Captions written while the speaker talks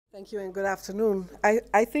Thank you and good afternoon.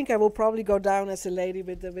 I think I will probably go down as the lady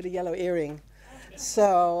with the yellow earring.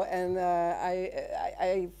 So, and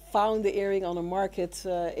I found the earring on a market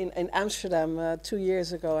in Amsterdam 2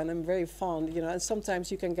 years ago, and I'm very fond, you know, and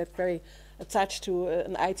sometimes you can get very attached to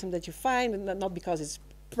an item that you find, and not because it's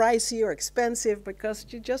pricey or expensive, because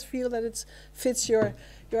you just feel that it fits your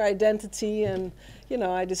identity. And, you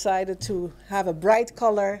know, I decided to have a bright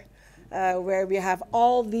color where we have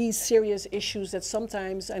all these serious issues that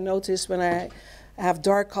sometimes I notice when I have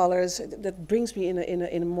dark colors, that brings me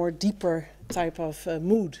in a more deeper type of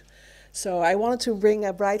mood. So I wanted to bring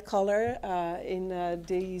a bright color in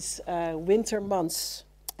these winter months.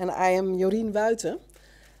 And I am Jorien Wuite,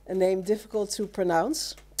 a name difficult to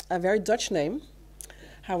pronounce, a very Dutch name,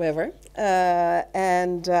 however.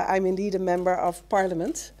 And I'm indeed a member of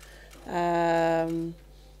parliament.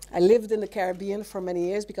 I lived in the Caribbean for many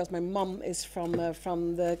years because my mom is from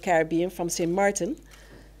the Caribbean, from St. Martin.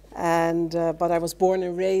 And, but I was born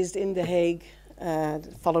and raised in The Hague,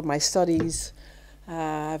 followed my studies.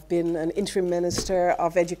 I've been an interim minister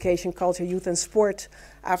of education, culture, youth and sport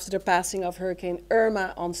after the passing of Hurricane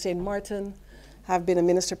Irma on St. Martin. I've been a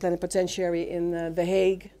minister plenipotentiary in The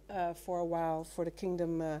Hague for a while for the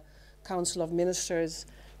Kingdom Council of Ministers.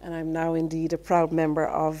 And I'm now indeed a proud member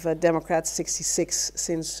of Democrats 66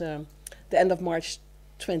 since the end of March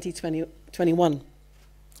 2021.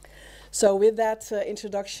 So with that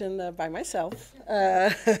introduction by myself,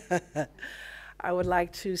 I would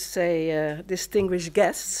like to say, distinguished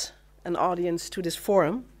guests and audience to this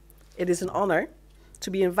forum, it is an honor to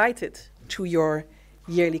be invited to your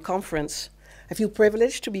yearly conference. I feel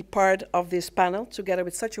privileged to be part of this panel together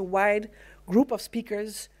with such a wide group of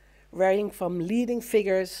speakers varying from leading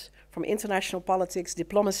figures from international politics,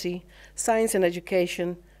 diplomacy, science and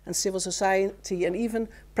education, and civil society, and even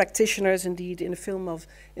practitioners indeed in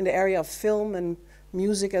the area of film and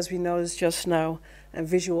music, as we noticed just now, and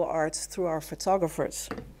visual arts through our photographers.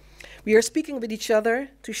 We are speaking with each other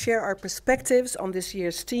to share our perspectives on this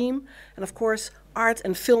year's theme, and of course, art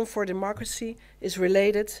and film for democracy is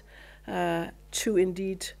related to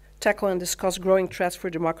indeed tackle and discuss growing threats for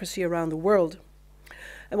democracy around the world.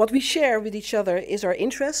 And what we share with each other is our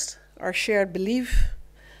interest, our shared belief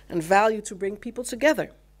and value to bring people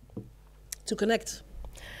together, to connect,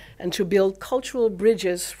 and to build cultural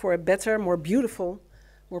bridges for a better, more beautiful,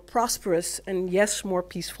 more prosperous, and yes, more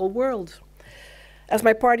peaceful world. As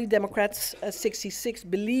my party, Democrats 66,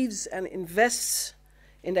 believes and invests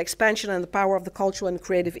in the expansion and the power of the cultural and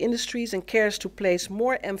creative industries and cares to place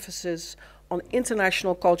more emphasis on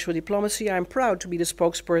international cultural diplomacy, I'm proud to be the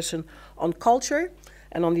spokesperson on culture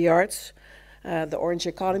and on the arts, the orange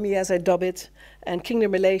economy as I dub it, and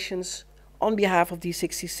kingdom relations on behalf of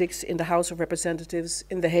D66 in the House of Representatives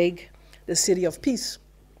in The Hague, the city of peace.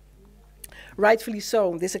 Rightfully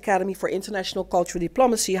so, this Academy for International Cultural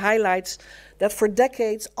Diplomacy highlights that for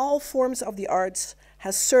decades all forms of the arts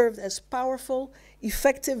has served as powerful,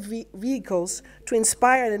 effective vehicles to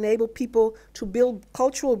inspire and enable people to build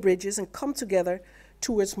cultural bridges and come together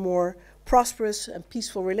towards more prosperous and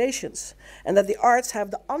peaceful relations, and that the arts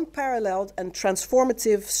have the unparalleled and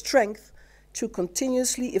transformative strength to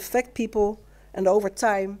continuously affect people and over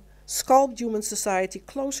time sculpt human society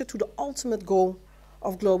closer to the ultimate goal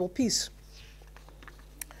of global peace.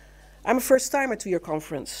 I'm a first-timer to your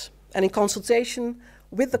conference, and in consultation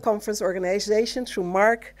with the conference organization through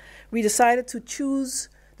Mark, we decided to choose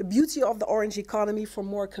the beauty of the orange economy for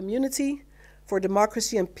more community, for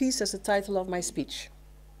democracy and peace as the title of my speech.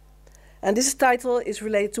 And this title is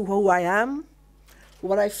related to who I am,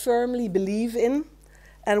 what I firmly believe in,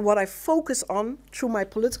 and what I focus on through my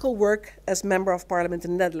political work as Member of Parliament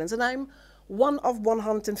in the Netherlands. And I'm one of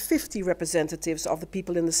 150 representatives of the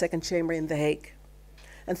people in the second chamber in The Hague.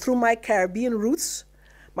 And through my Caribbean roots,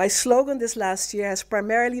 my slogan this last year has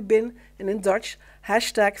primarily been, and in Dutch,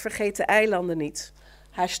 hashtag vergeet de eilanden niet.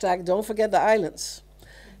 Hashtag don't forget the islands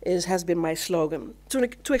has been my slogan.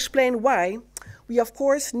 To explain why, we of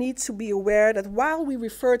course need to be aware that while we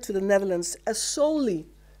refer to the Netherlands as solely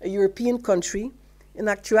a European country, in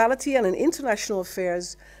actuality and in international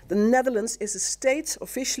affairs, the Netherlands is a state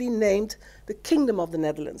officially named the Kingdom of the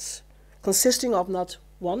Netherlands, consisting of not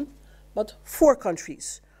one, but 4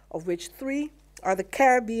 countries, of which 3 are the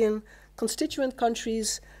Caribbean constituent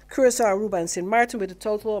countries, Curaçao, Aruba, and St. Martin, with a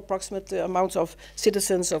total approximate amount of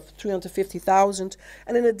citizens of 350,000.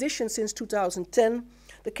 And in addition, since 2010,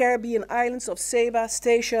 the Caribbean islands of Saba,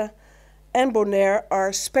 Statia, and Bonaire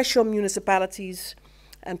are special municipalities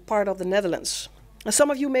and part of the Netherlands. Now,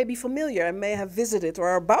 some of you may be familiar and may have visited or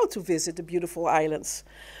are about to visit the beautiful islands.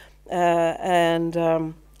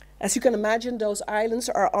 As you can imagine, those islands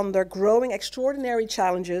are under growing extraordinary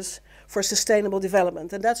challenges for sustainable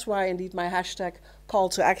development. And that's why, indeed, my hashtag call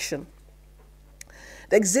to action.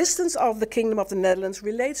 The existence of the Kingdom of the Netherlands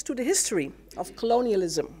relates to the history of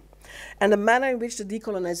colonialism and the manner in which the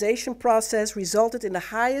decolonization process resulted in the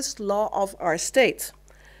highest law of our state,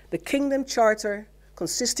 the Kingdom Charter,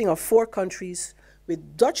 consisting of 4 countries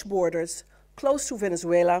with Dutch borders close to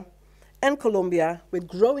Venezuela, and Colombia, with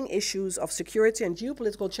growing issues of security and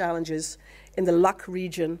geopolitical challenges in the LAC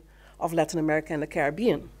region of Latin America and the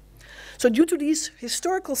Caribbean. So due to these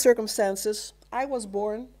historical circumstances, I was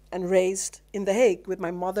born and raised in The Hague with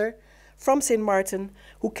my mother from St. Martin,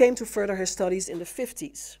 who came to further her studies in the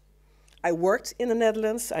 50s. I worked in the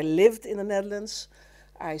Netherlands, I lived in the Netherlands,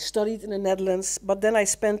 I studied in the Netherlands, but then I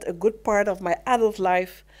spent a good part of my adult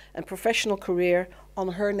life and professional career on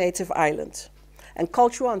her native island. And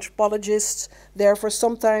cultural anthropologists therefore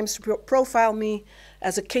sometimes profile me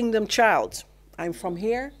as a kingdom child. I'm from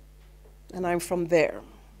here and I'm from there,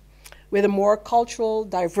 with a more cultural,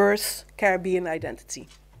 diverse Caribbean identity.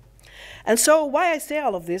 And so why I say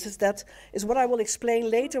all of this is what I will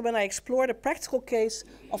explain later when I explore the practical case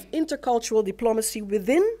of intercultural diplomacy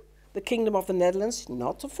within the Kingdom of the Netherlands,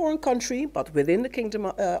 not a foreign country, but within the Kingdom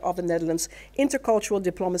of the Netherlands. Intercultural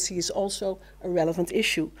diplomacy is also a relevant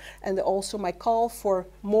issue, and also my call for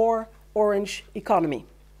more orange economy.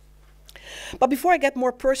 But before I get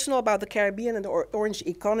more personal about the Caribbean and the orange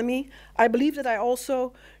economy, I believe that I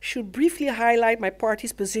also should briefly highlight my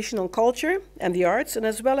party's position on culture and the arts, and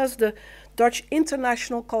as well as the Dutch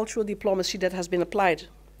international cultural diplomacy that has been applied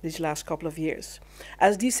these last couple of years.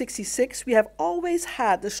 As D66, we have always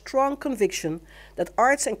had the strong conviction that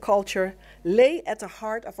arts and culture lay at the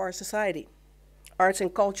heart of our society. Arts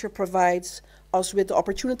and culture provides us with the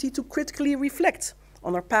opportunity to critically reflect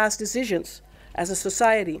on our past decisions as a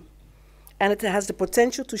society, and it has the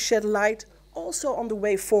potential to shed light also on the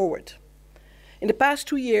way forward. In the past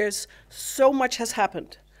 2 years, so much has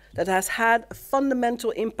happened that has had a fundamental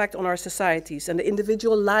impact on our societies and the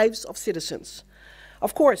individual lives of citizens.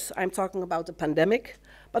 Of course, I'm talking about the pandemic,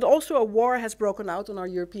 but also a war has broken out on our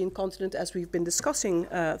European continent, as we've been discussing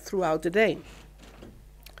throughout the day.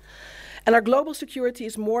 And our global security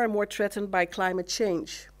is more and more threatened by climate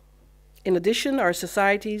change. In addition, our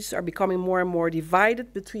societies are becoming more and more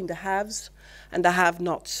divided between the haves and the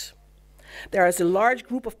have-nots. There is a large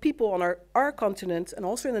group of people on our continent and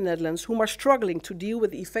also in the Netherlands whom are struggling to deal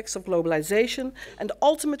with the effects of globalization, and the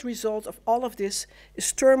ultimate result of all of this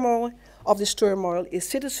is turmoil.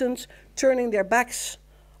 Citizens turning their backs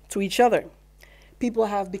to each other. People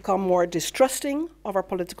have become more distrusting of our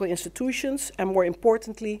political institutions and, more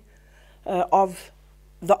importantly, of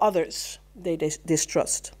the others they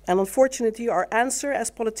distrust. And unfortunately, our answer as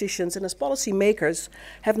politicians and as policy makers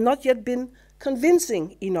have not yet been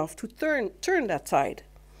convincing enough to turn that tide.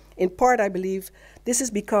 In part, I believe, this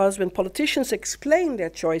is because when politicians explain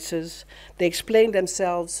their choices, they explain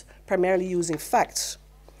themselves primarily using facts.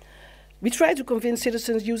 We try to convince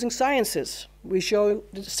citizens using sciences. We show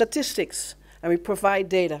the statistics and we provide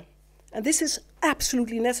data. And this is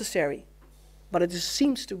absolutely necessary, but it just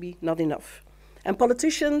seems to be not enough. And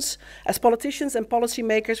as politicians and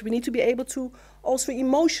policymakers, we need to be able to also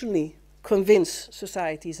emotionally convince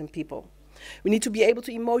societies and people. We need to be able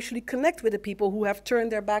to emotionally connect with the people who have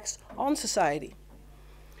turned their backs on society.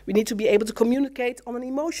 We need to be able to communicate on an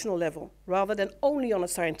emotional level rather than only on a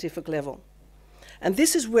scientific level. And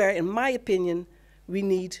this is where, in my opinion, we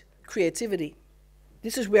need creativity.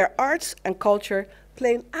 This is where arts and culture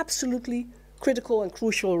play an absolutely critical and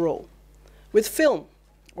crucial role. With film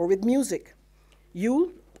or with music,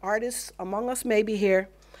 you, artists among us maybe here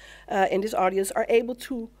in this audience, are able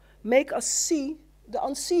to make us see the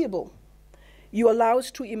unseeable. You allow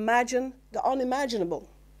us to imagine the unimaginable.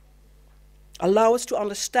 Allow us to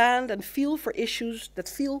understand and feel for issues that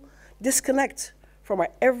feel disconnect from our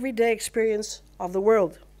everyday experience of the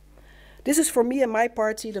world. This is, for me and my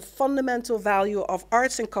party, the fundamental value of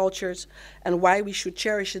arts and cultures and why we should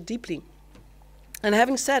cherish it deeply. And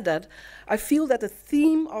having said that, I feel that the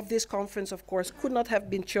theme of this conference, of course, could not have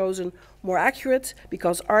been chosen more accurate,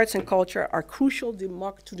 because arts and culture are crucial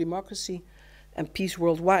to democracy and peace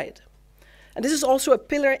worldwide. And this is also a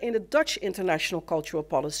pillar in the Dutch international cultural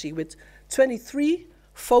policy. With 23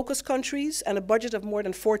 focus countries and a budget of more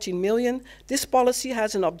than 14 million, this policy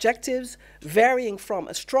has an objectives varying from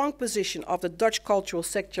a strong position of the Dutch cultural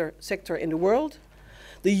sector in the world,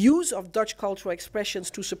 the use of Dutch cultural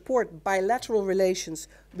expressions to support bilateral relations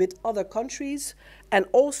with other countries, and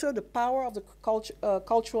also the power of the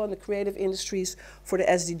cultural and the creative industries for the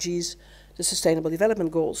SDGs, the Sustainable Development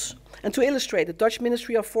Goals. And to illustrate, the Dutch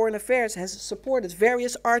Ministry of Foreign Affairs has supported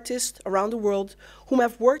various artists around the world whom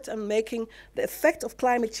have worked on making the effect of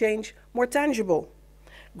climate change more tangible.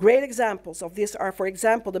 Great examples of this are, for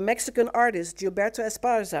example, the Mexican artist Gilberto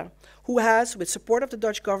Esparza, who has, with support of the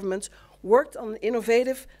Dutch government, worked on an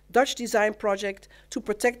innovative Dutch design project to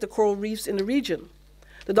protect the coral reefs in the region.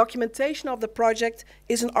 The documentation of the project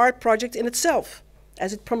is an art project in itself,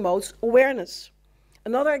 as it promotes awareness.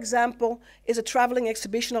 Another example is a traveling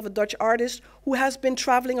exhibition of a Dutch artist who has been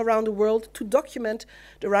traveling around the world to document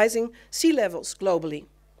the rising sea levels globally.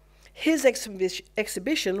 His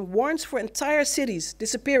exhibition warns for entire cities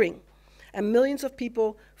disappearing and millions of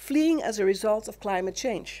people fleeing as a result of climate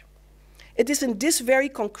change. It is in this very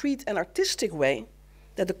concrete and artistic way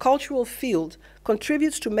that the cultural field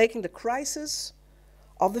contributes to making the crisis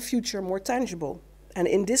of the future more tangible. And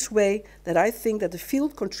in this way that I think that the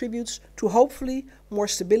field contributes to hopefully more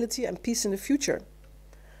stability and peace in the future.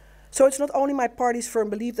 So it's not only my party's firm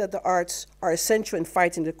belief that the arts are essential in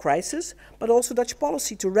fighting the crisis, but also Dutch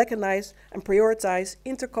policy to recognize and prioritize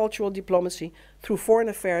intercultural diplomacy through foreign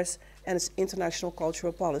affairs and its international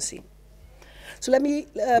cultural policy. So let me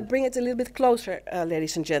bring it a little bit closer,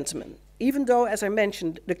 ladies and gentlemen. Even though, as I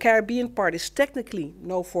mentioned, the Caribbean part is technically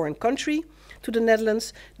no foreign country to the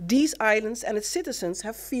Netherlands, these islands and its citizens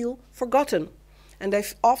feel forgotten, and they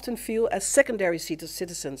often feel as secondary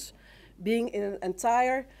citizens, being in an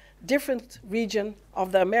entire different region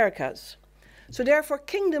of the Americas. So therefore,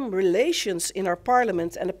 kingdom relations in our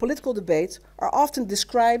parliament and the political debate are often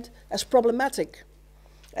described as problematic,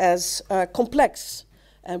 as complex,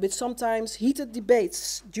 and with sometimes heated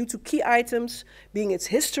debates due to key items being its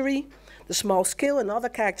history, the small scale and other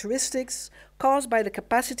characteristics caused by the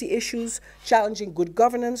capacity issues challenging good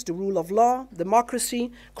governance, the rule of law,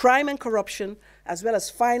 democracy, crime and corruption, as well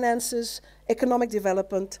as finances, economic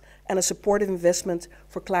development, and a supportive investment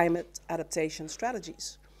for climate adaptation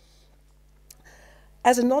strategies.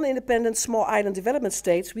 As a non-independent small island development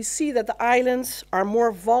states, we see that the islands are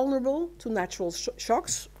more vulnerable to natural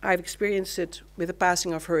shocks. I've experienced it with the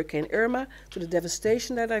passing of Hurricane Irma, to the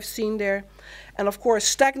devastation that I've seen there. And of course,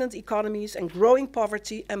 stagnant economies and growing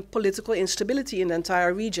poverty and political instability in the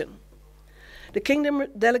entire region. The Kingdom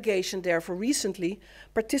delegation, therefore, recently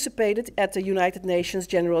participated at the United Nations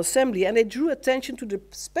General Assembly, and they drew attention to the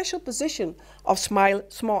special position of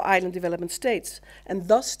small island development states, and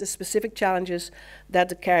thus the specific challenges that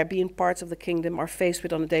the Caribbean parts of the Kingdom are faced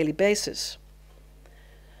with on a daily basis.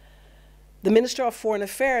 The Minister of Foreign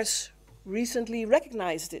Affairs recently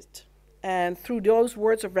recognized it, and through those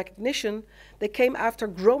words of recognition, they came after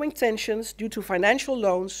growing tensions due to financial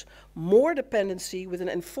loans, more dependency with an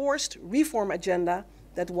enforced reform agenda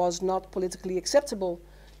that was not politically acceptable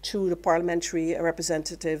to the parliamentary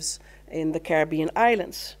representatives in the Caribbean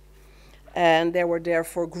islands. And there were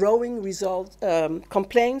therefore growing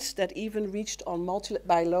complaints that even reached on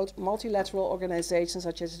multilateral organizations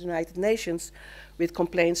such as the United Nations with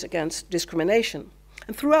complaints against discrimination.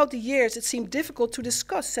 And throughout the years, it seemed difficult to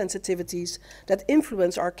discuss sensitivities that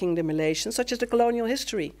influence our kingdom relations, such as the colonial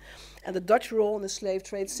history and the Dutch role in the slave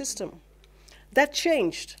trade system. That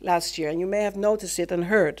changed last year, and you may have noticed it and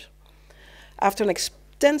heard. After an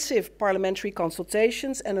extensive parliamentary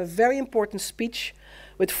consultations and a very important speech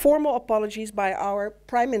with formal apologies by our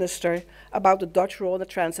Prime Minister about the Dutch role in the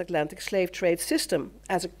transatlantic slave trade system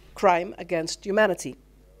as a crime against humanity.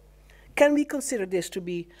 Can we consider this to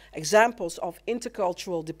be examples of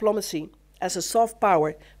intercultural diplomacy as a soft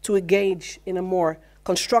power to engage in a more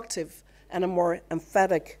constructive and a more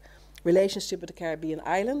emphatic relationship with the Caribbean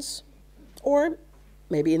islands? Or,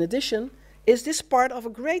 maybe in addition, is this part of a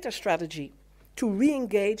greater strategy to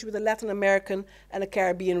re-engage with the Latin American and the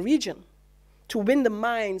Caribbean region, to win the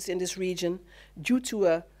minds in this region due to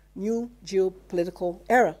a new geopolitical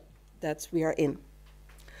era that we are in?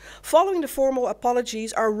 Following the formal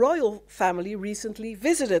apologies, our royal family recently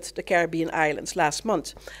visited the Caribbean islands last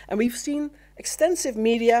month, and we've seen extensive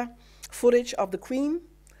media footage of the Queen,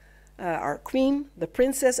 our Queen, the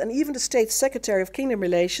Princess, and even the State Secretary of Kingdom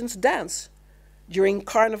Relations dance during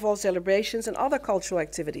carnival celebrations and other cultural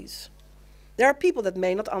activities. There are people that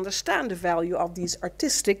may not understand the value of these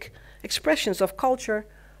artistic expressions of culture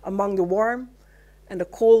among the warm and the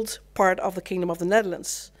cold part of the Kingdom of the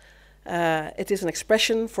Netherlands. It is an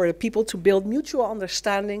expression for the people to build mutual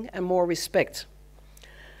understanding and more respect.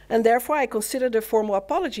 And therefore, I consider the formal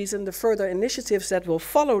apologies and the further initiatives that will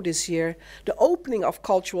follow this year, the opening of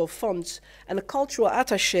cultural funds and a cultural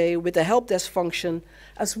attaché with a help desk function,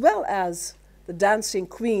 as well as the dancing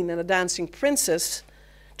queen and the dancing princess,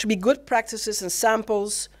 to be good practices and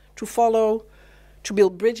samples to follow, to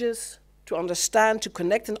build bridges to understand, to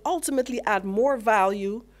connect, and ultimately add more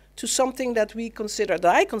value to something that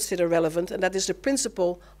I consider relevant, and that is the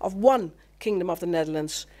principle of one Kingdom of the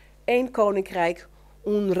Netherlands, één koninkrijk,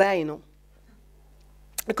 un reino.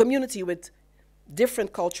 A community with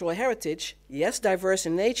different cultural heritage, yes, diverse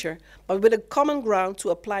in nature, but with a common ground to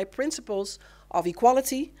apply principles of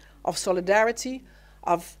equality, of solidarity,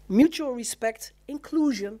 of mutual respect,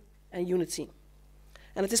 inclusion, and unity.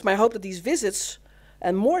 And it is my hope that these visits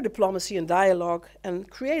and more diplomacy and dialogue and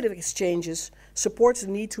creative exchanges supports the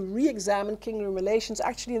need to re-examine kingdom relations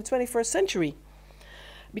actually in the 21st century.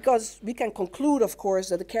 Because we can conclude, of course,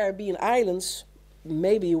 that the Caribbean islands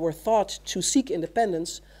maybe were thought to seek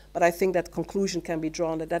independence, but I think that conclusion can be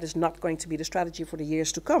drawn that that is not going to be the strategy for the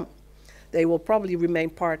years to come. They will probably remain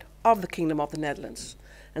part of the Kingdom of the Netherlands.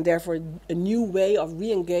 And therefore, a new way of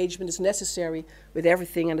re-engagement is necessary with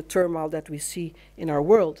everything and the turmoil that we see in our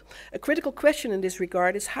world. A critical question in this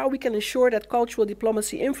regard is how we can ensure that cultural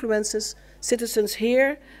diplomacy influences citizens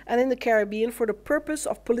here and in the Caribbean for the purpose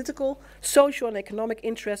of political, social, and economic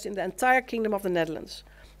interest in the entire Kingdom of the Netherlands,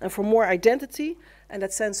 and for more identity and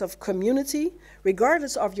that sense of community,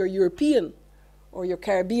 regardless of your European or your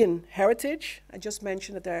Caribbean heritage. I just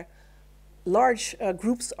mentioned that there are large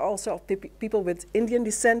groups also of people with Indian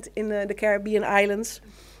descent in the Caribbean islands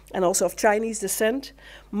and also of Chinese descent.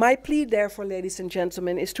 My plea, therefore, ladies and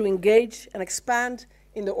gentlemen, is to engage and expand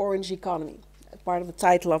in the orange economy, part of the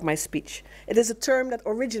title of my speech. It is a term that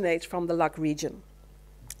originates from the LAC region.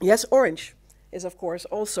 Yes, orange is, of course,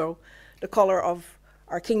 also the color of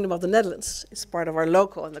our Kingdom of the Netherlands. It's part of our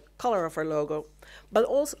logo and the color of our logo. But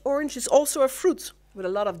also, orange is also a fruit with a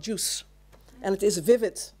lot of juice, and it is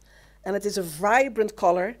vivid. And it is a vibrant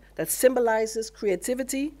color that symbolizes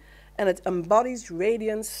creativity, and it embodies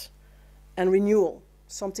radiance and renewal,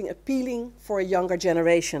 something appealing for a younger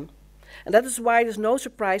generation. And that is why it is no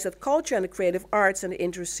surprise that culture and the creative arts and the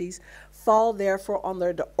industries fall therefore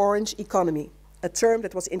under the orange economy, a term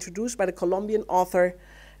that was introduced by the Colombian author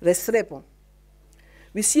Restrepo.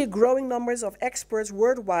 We see a growing numbers of experts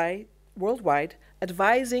worldwide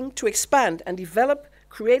advising to expand and develop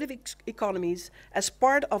creative economies as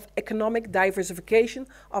part of economic diversification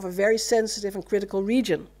of a very sensitive and critical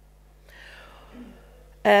region.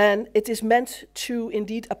 And it is meant to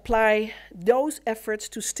indeed apply those efforts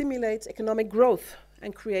to stimulate economic growth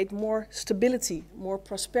and create more stability, more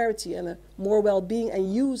prosperity, and more well-being,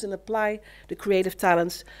 and use and apply the creative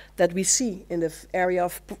talents that we see in the area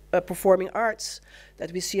of performing arts,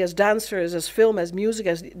 that we see as dancers, as film, as music,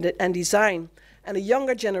 and design, and a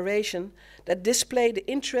younger generation that display the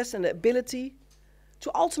interest and the ability to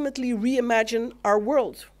ultimately reimagine our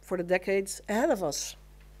world for the decades ahead of us.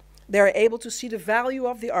 They are able to see the value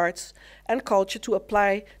of the arts and culture to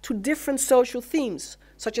apply to different social themes,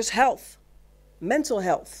 such as health, mental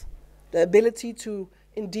health, the ability to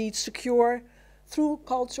indeed secure through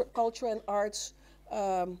culture and arts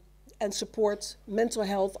and support mental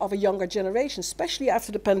health of a younger generation, especially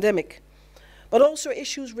after the pandemic. But also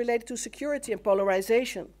issues related to security and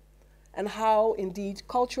polarization, and how indeed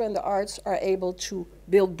culture and the arts are able to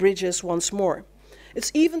build bridges once more.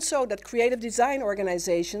 It's even so that creative design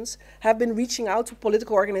organizations have been reaching out to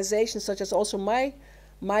political organizations, such as also my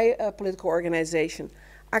political organization,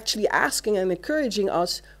 actually asking and encouraging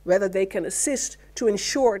us whether they can assist to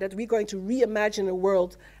ensure that we're going to reimagine the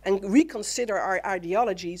world and reconsider our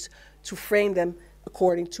ideologies to frame them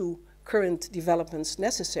according to current developments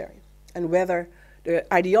necessary, and whether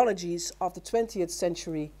the ideologies of the 20th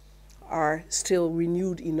century are still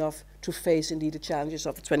renewed enough to face indeed the challenges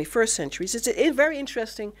of the 21st century. So it's very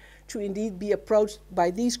interesting to indeed be approached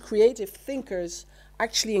by these creative thinkers,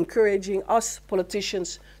 actually encouraging us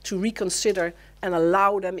politicians to reconsider and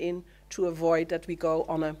allow them in, to avoid that we go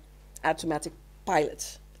on an automatic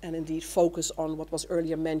pilot and indeed focus on what was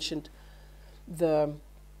earlier mentioned, the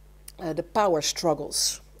power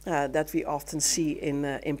struggles that we often see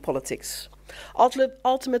in politics.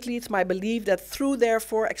 Ultimately, it's my belief that through,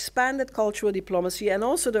 therefore, expanded cultural diplomacy and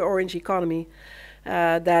also the orange economy,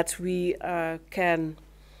 that we can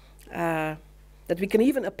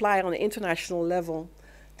even apply on an international level,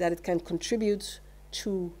 that it can contribute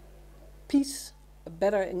to peace, a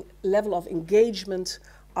better level of engagement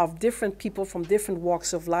of different people from different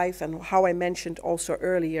walks of life, and how I mentioned also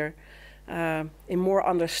earlier, in more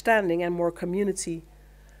understanding and more community.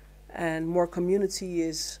 And more community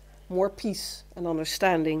is more peace and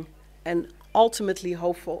understanding, and ultimately,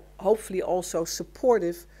 hopefully also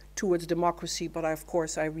supportive towards democracy. But of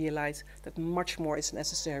course, I realize that much more is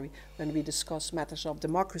necessary when we discuss matters of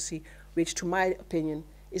democracy, which to my opinion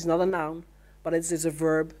is not a noun, but it is a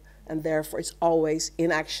verb, and therefore it's always in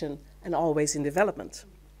action and always in development.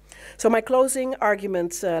 So my closing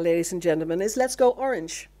argument, ladies and gentlemen, is let's go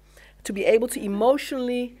orange. To be able to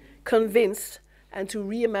emotionally convince and to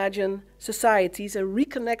reimagine societies and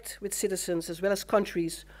reconnect with citizens as well as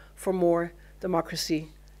countries for more democracy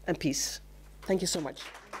and peace. Thank you so much.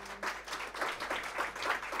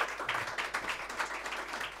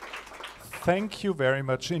 Thank you very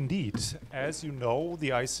much indeed. As you know, the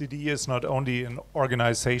ICD is not only an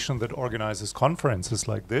organization that organizes conferences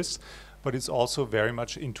like this, but it's also very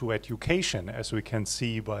much into education, as we can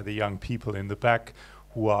see by the young people in the back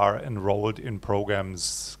who are enrolled in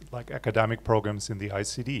programs like academic programs in the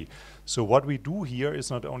ICD. So what we do here is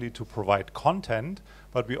not only to provide content,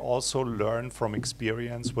 but we also learn from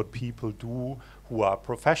experience what people do who are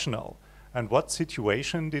professional. And what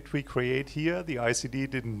situation did we create here? The ICD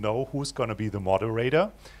didn't know who's going to be the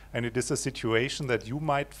moderator. And it is a situation that you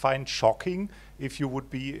might find shocking if you would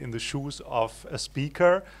be in the shoes of a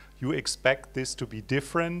speaker. You expect this to be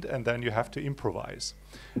different, and then you have to improvise.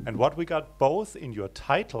 And what we got both in your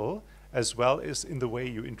title as well as in the way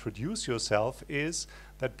you introduce yourself is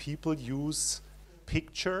that people use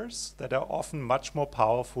pictures that are often much more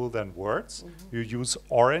powerful than words. Mm-hmm. You use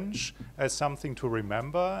orange as something to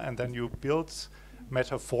remember, and then you build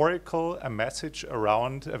metaphorical a message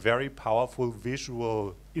around a very powerful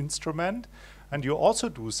visual instrument. And you also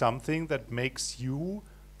do something that makes you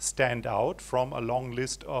stand out from a long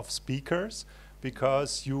list of speakers,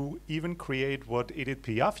 because you even create what Edith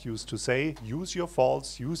Piaf used to say: use your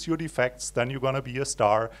faults, use your defects, then you're going to be a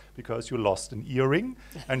star because you lost an earring.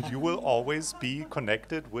 And you will always be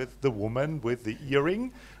connected with the woman with the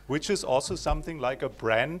earring, which is also something like a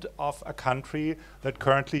brand of a country that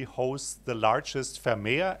currently hosts the largest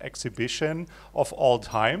Vermeer exhibition of all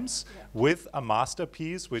times, with a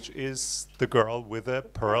masterpiece, which is the girl with a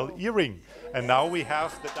pearl earring. And now we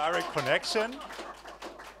have the direct connection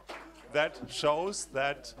that shows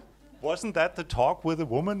that, wasn't that the talk with a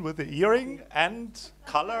woman with the earring and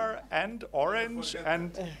color and orange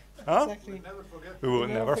and Exactly. We will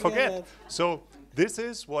never forget. So this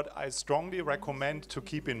is what I strongly recommend to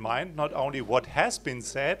keep in mind, not only what has been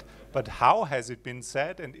said, but how has it been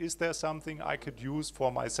said, and is there something I could use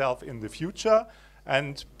for myself in the future?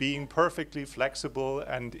 And being perfectly flexible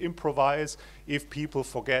and improvise if people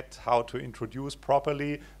forget how to introduce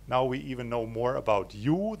properly. Now we even know more about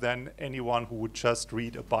you than anyone who would just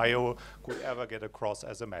read a bio could ever get across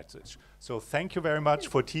as a message. So thank you very much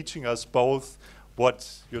for teaching us both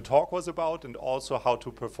what your talk was about and also how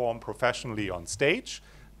to perform professionally on stage.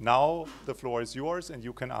 Now the floor is yours and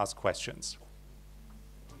you can ask questions.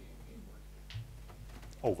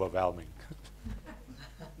 Overwhelming.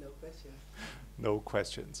 No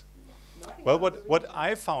questions. Well, what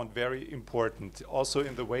I found very important, also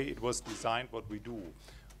in the way it was designed, what we do,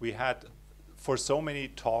 we had, for so many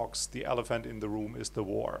talks, the elephant in the room is the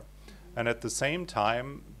war. And at the same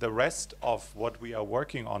time, the rest of what we are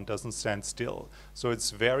working on doesn't stand still. So it's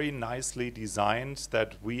very nicely designed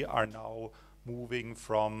that we are now moving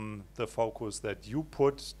from the focus that you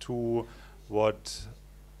put to what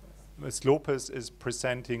Ms. Lopez is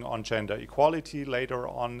presenting on gender equality later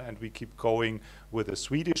on, and we keep going with a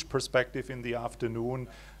Swedish perspective in the afternoon,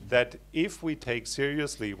 that if we take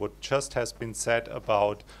seriously what just has been said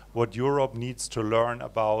about what Europe needs to learn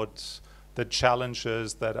about the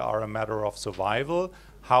challenges that are a matter of survival,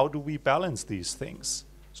 how do we balance these things?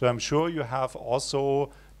 So I'm sure you have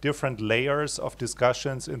also different layers of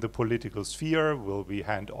discussions in the political sphere. Will we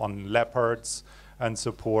hand on leopards and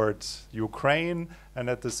support Ukraine? And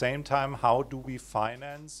at the same time, how do we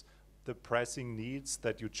finance the pressing needs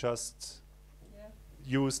that you just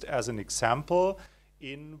used as an example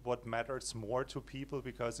in what matters more to people,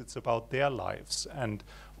 because it's about their lives, and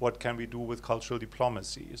what can we do with cultural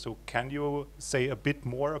diplomacy? So can you say a bit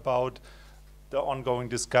more about the ongoing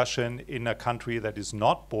discussion in a country that is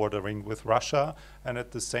not bordering with Russia, and at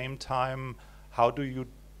the same time, how do you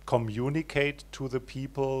communicate to the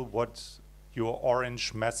people what your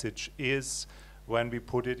orange message is when we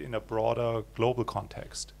put it in a broader global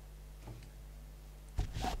context?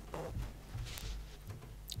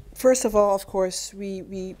 First of all, of course,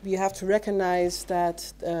 we have to recognize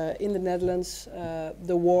that in the Netherlands,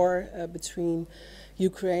 the war between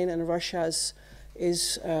Ukraine and Russia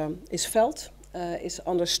is felt, is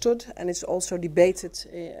understood, and is also debated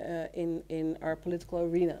in our political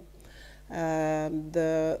arena.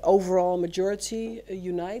 The overall majority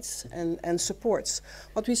unites and supports.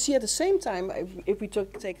 What we see at the same time, if we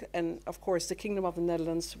take, and of course the Kingdom of the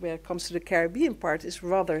Netherlands, where it comes to the Caribbean part, is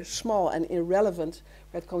rather small and irrelevant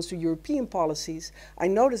when it comes to European policies. I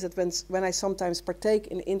notice that when I sometimes partake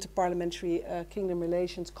in interparliamentary kingdom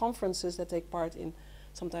relations conferences that take part in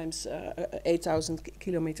sometimes 8,000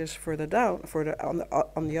 kilometers further down,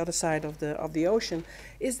 on the other side of the ocean,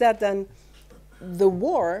 is that then the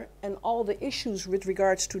war and all the issues with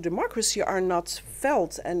regards to democracy are not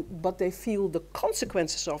felt, but they feel the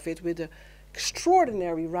consequences of it with the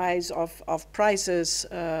extraordinary rise of prices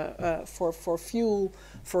for fuel,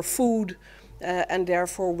 for food, and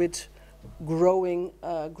therefore with growing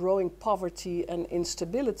poverty and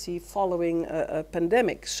instability following a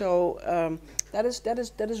pandemic. So that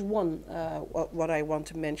is one what I want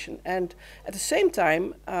to mention. And at the same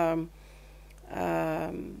time,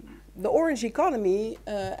 the orange economy,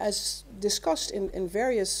 as discussed in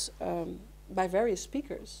various by various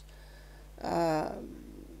speakers,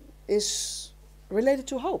 is related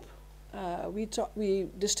to hope. We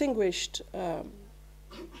distinguished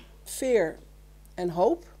fear and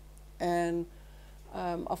hope, and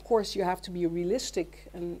of course you have to be realistic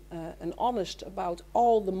and honest about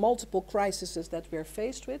all the multiple crises that we're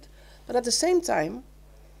faced with. But at the same time,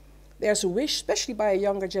 there's a wish, especially by a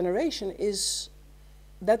younger generation, is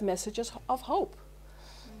that message of hope.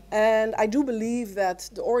 And I do believe that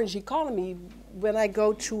the orange economy, when I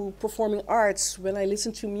go to performing arts, when I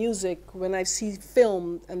listen to music, when I see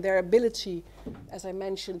film and their ability, as I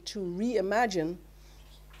mentioned, to reimagine,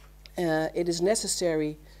 it is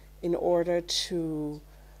necessary in order to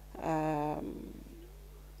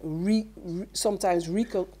sometimes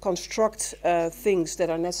reconstruct things that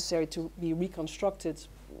are necessary to be reconstructed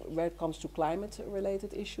where it comes to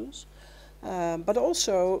climate-related issues. But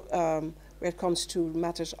also where it comes to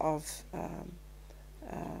matters of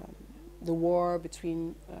the war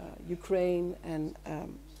between Ukraine and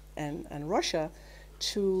Russia,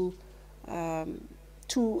 to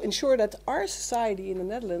ensure that our society in the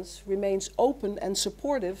Netherlands remains open and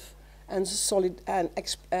supportive and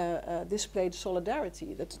displayed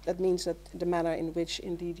solidarity. That means that the manner in which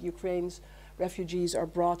indeed Ukraine's refugees are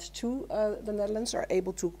brought to the Netherlands, are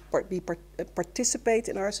able to participate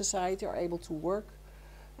in our society, are able to work,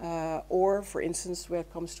 or, for instance, where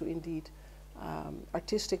it comes to indeed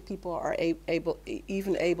artistic people are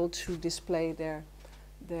even able to display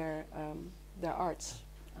their arts.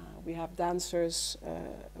 We have dancers,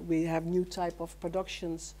 we have new type of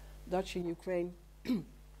productions, Dutch and Ukraine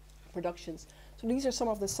productions. So these are some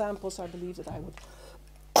of the samples I believe that I would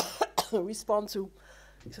respond to.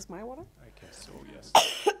 Is this my water? I guess so, yes.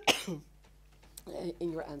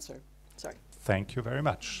 In your answer. Sorry. Thank you very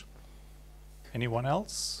much. Anyone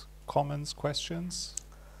else? Comments, questions?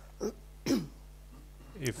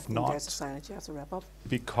 If not, there's a sign that you have to wrap up.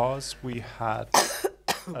 Because we had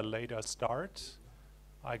a later start,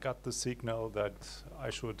 I got the signal that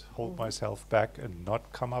I should hold myself back and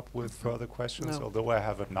not come up with further questions, although I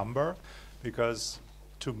have a number, because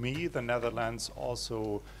to me the Netherlands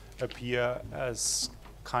also appear as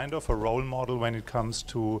kind of a role model when it comes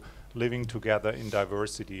to living together in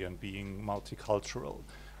diversity and being multicultural,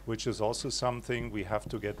 which is also something we have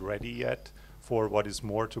to get ready yet for what is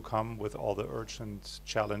more to come with all the urgent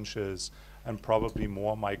challenges and probably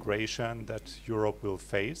more migration that Europe will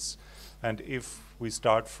face. And if we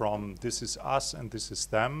start from this is us and this is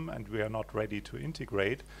them and we are not ready to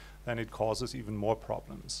integrate, then it causes even more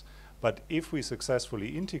problems. But if we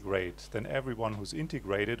successfully integrate, then everyone who's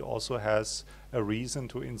integrated also has a reason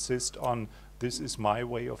to insist on this is my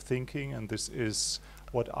way of thinking and this is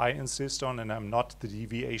what I insist on, and I'm not the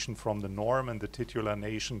deviation from the norm, and the titular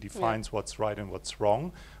nation defines what's right and what's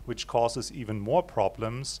wrong, which causes even more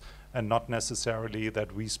problems, and not necessarily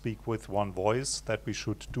that we speak with one voice, that we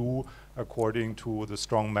should do according to the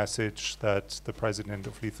strong message that the president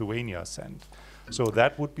of Lithuania sent. So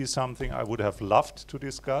that would be something I would have loved to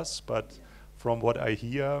discuss, but from what I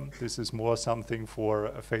hear, this is more something for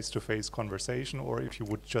a face-to-face conversation, or if you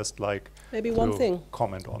would just like maybe to one thing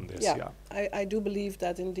comment on this. Yeah. I do believe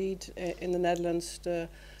that indeed in the Netherlands the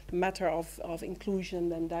matter of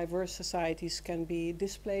inclusion and diverse societies can be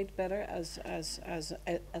displayed better as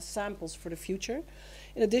samples for the future.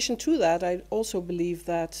 In addition to that, I also believe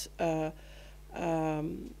that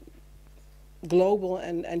global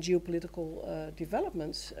and geopolitical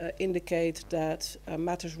developments indicate that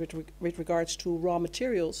matters with regards to raw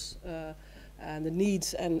materials and the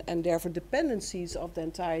needs and therefore dependencies of the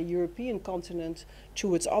entire European continent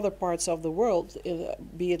towards other parts of the world,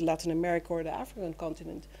 be it Latin America or the African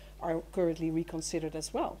continent, are currently reconsidered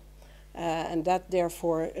as well. And that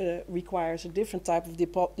therefore requires a different type of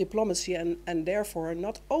diplomacy and therefore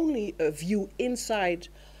not only a view inside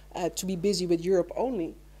to be busy with Europe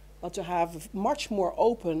only, but to have a much more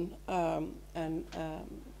open and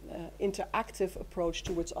interactive approach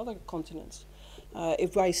towards other continents.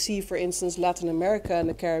 If I see, for instance, Latin America and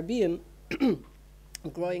the Caribbean, a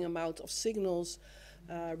growing amount of signals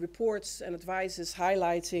reports and advices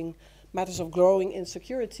highlighting matters of growing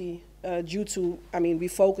insecurity due to, I mean, we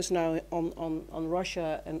focus now on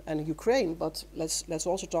Russia and Ukraine, but let's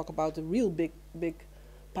also talk about the real big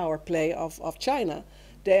power play of China.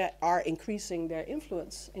 They are increasing their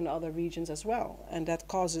influence in other regions as well, and that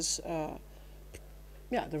causes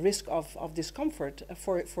the risk of discomfort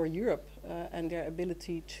for Europe and their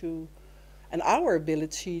ability to, and our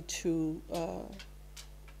ability to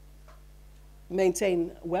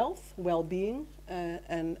maintain wealth, well-being,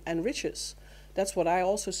 and riches. That's what I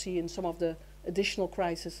also see in some of the additional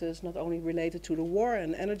crises, not only related to the war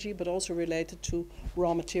and energy, but also related to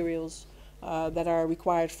raw materials that are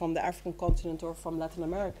required from the African continent or from Latin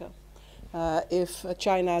America. If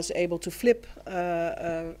China is able to flip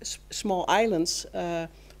small islands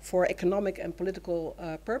for economic and political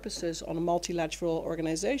purposes on multilateral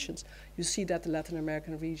organizations, you see that the Latin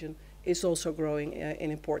American region is also growing in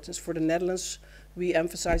importance. For the Netherlands, we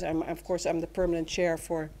emphasize, of course, I'm the permanent chair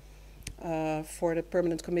for the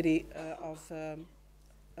Permanent Committee of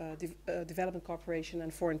Development Cooperation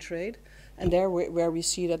and Foreign Trade, and there where we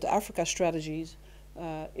see that the Africa strategies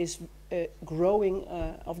is growing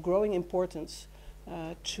of growing importance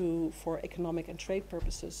for economic and trade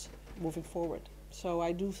purposes moving forward. So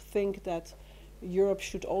I do think that Europe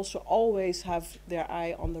should also always have their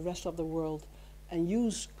eye on the rest of the world and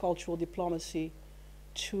use cultural diplomacy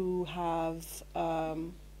to have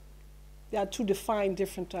to define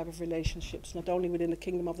different type of relationships, not only within the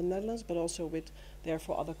Kingdom of the Netherlands, but also with,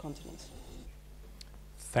 therefore, other continents.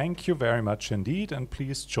 Thank you very much indeed, and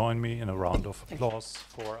please join me in a round of applause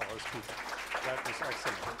for our speaker. That was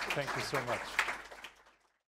excellent. Thank you so much.